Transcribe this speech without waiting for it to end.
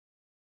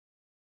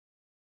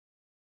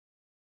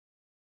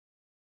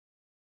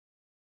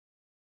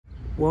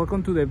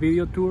Welcome to the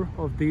video tour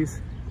of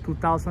this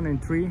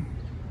 2003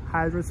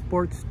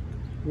 Hydra-Sports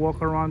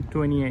Walkaround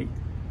 28.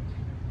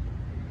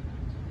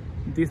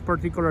 This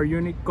particular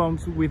unit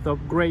comes with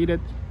upgraded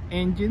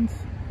engines.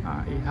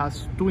 It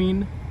has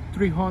twin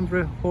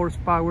 300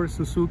 horsepower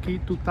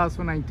Suzuki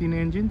 2019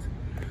 engines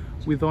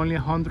with only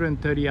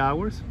 130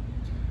 hours.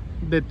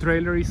 The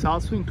trailer is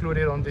also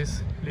included on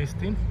this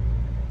listing.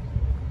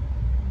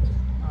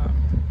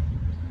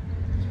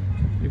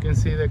 You can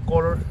see the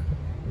color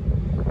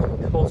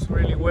holds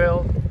really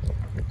well.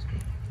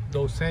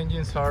 Those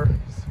engines are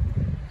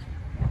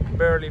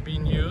barely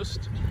being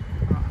used.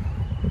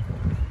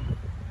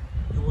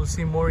 You will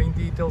see more in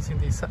details in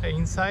this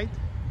inside.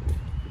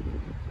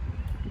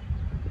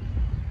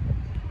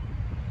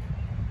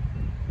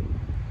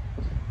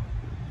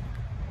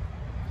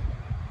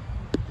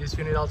 This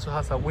unit also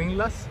has a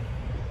windlass.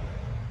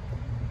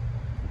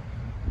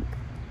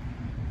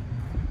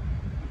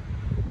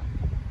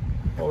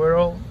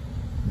 Overall,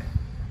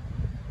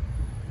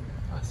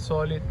 a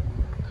solid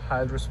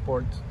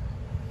Hydra-Sport.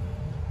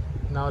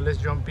 Now let's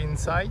jump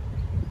inside,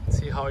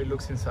 see how it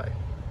looks inside.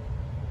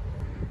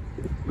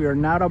 We are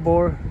now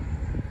aboard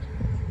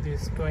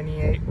this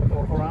 28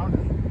 Walkaround.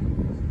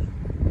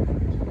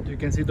 You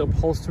can see the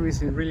upholstery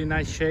is in really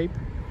nice shape.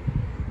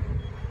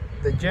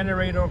 The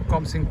generator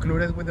comes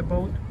included with the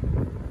boat.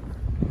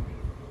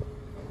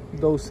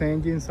 Those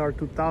engines are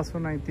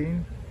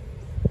 2019.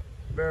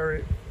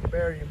 Very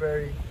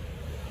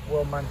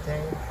well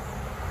maintained.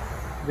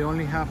 They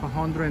only have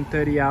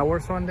 130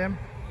 hours on them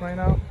right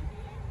now.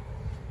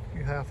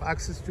 You have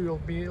access to your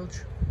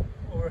bilge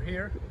over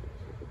here.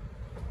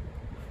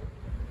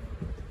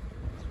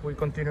 We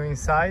continue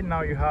inside.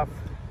 Now you have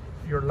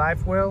your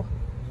life well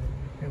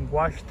and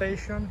wash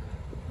station.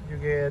 You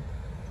get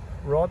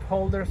rod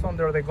holders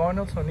under the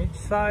gunnels on each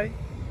side.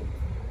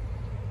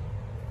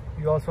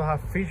 You also have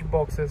fish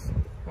boxes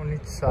on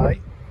each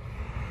side.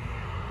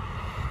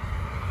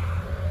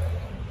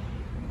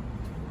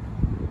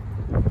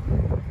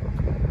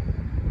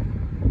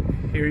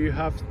 Here you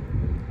have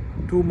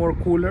two more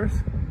coolers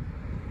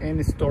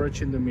and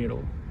storage in the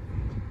middle.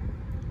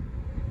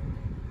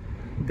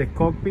 The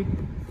cockpit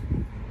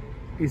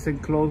is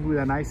enclosed with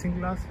an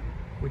isinglass,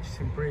 which is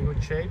in pretty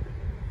good shape.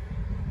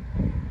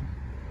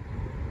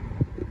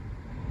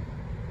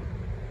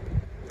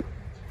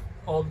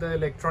 All the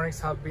electronics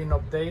have been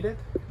updated.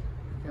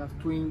 You have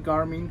twin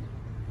Garmin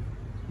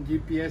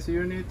GPS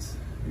units,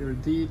 your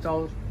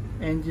digital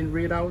engine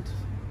readout,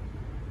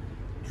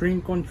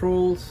 trim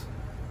controls,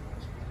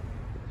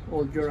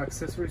 all your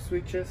accessory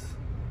switches.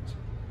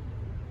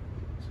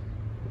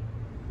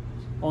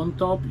 On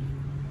top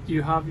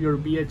you have your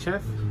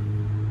VHF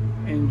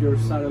and your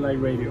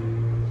satellite radio.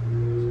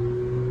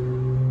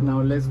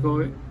 Now let's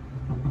go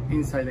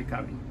inside the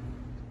cabin.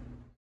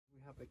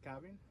 We have the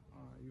cabin.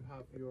 You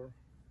have your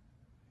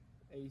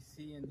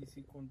AC and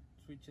DC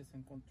switches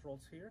and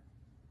controls here.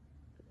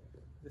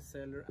 The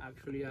seller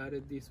actually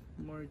added this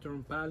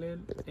monitoring panel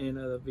and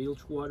a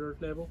bilge water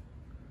level.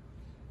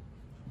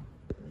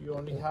 You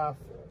only have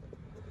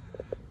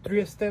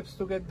 3 steps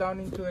to get down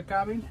into the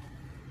cabin.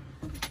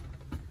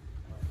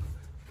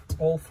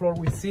 All floor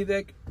with sea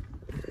deck,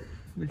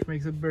 which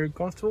makes it very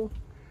comfortable.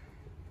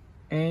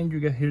 And you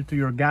get here to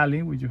your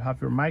galley, which you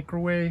have your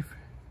microwave.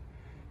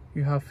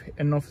 You have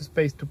enough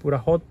space to put a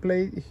hot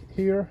plate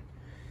here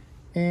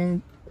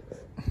and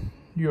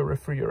your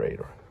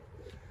refrigerator.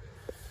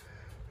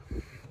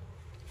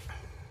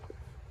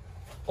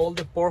 All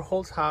the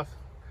portholes have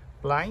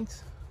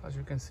blinds, as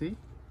you can see,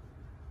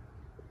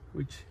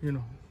 which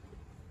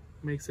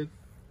makes it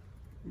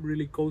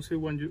really cozy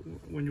when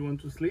you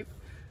want to sleep.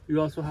 You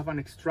also have an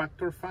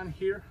extractor fan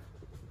here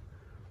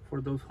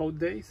for those hot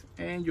days,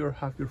 and you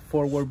have your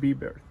forward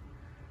B-berth.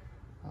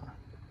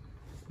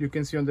 You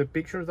can see on the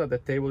pictures that the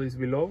table is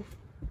below.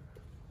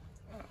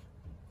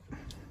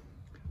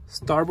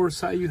 Starboard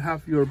side you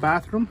have your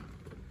bathroom.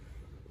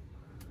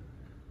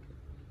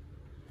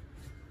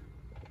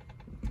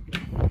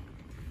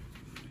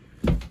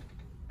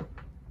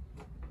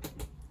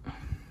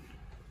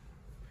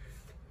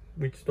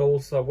 Which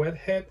doubles a wet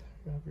head.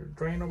 You have your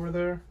drain over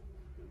there.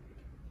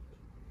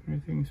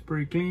 Everything is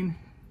pretty clean.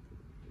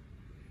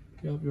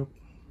 You have your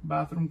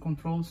bathroom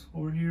controls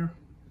over here.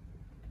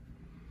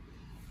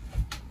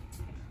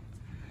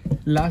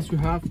 Last, you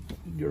have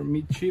your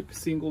midship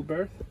single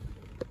berth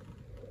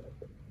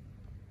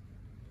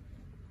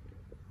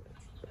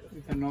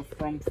with enough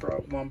room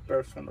for 1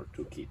 person or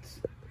 2 kids.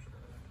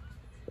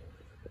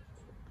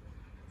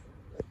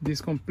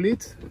 This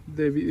completes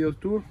the video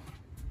tour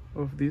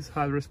of this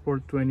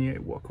Hydra-Sport 28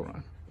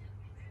 Walkaround.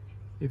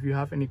 If you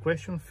have any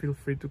questions, feel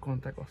free to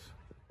contact us.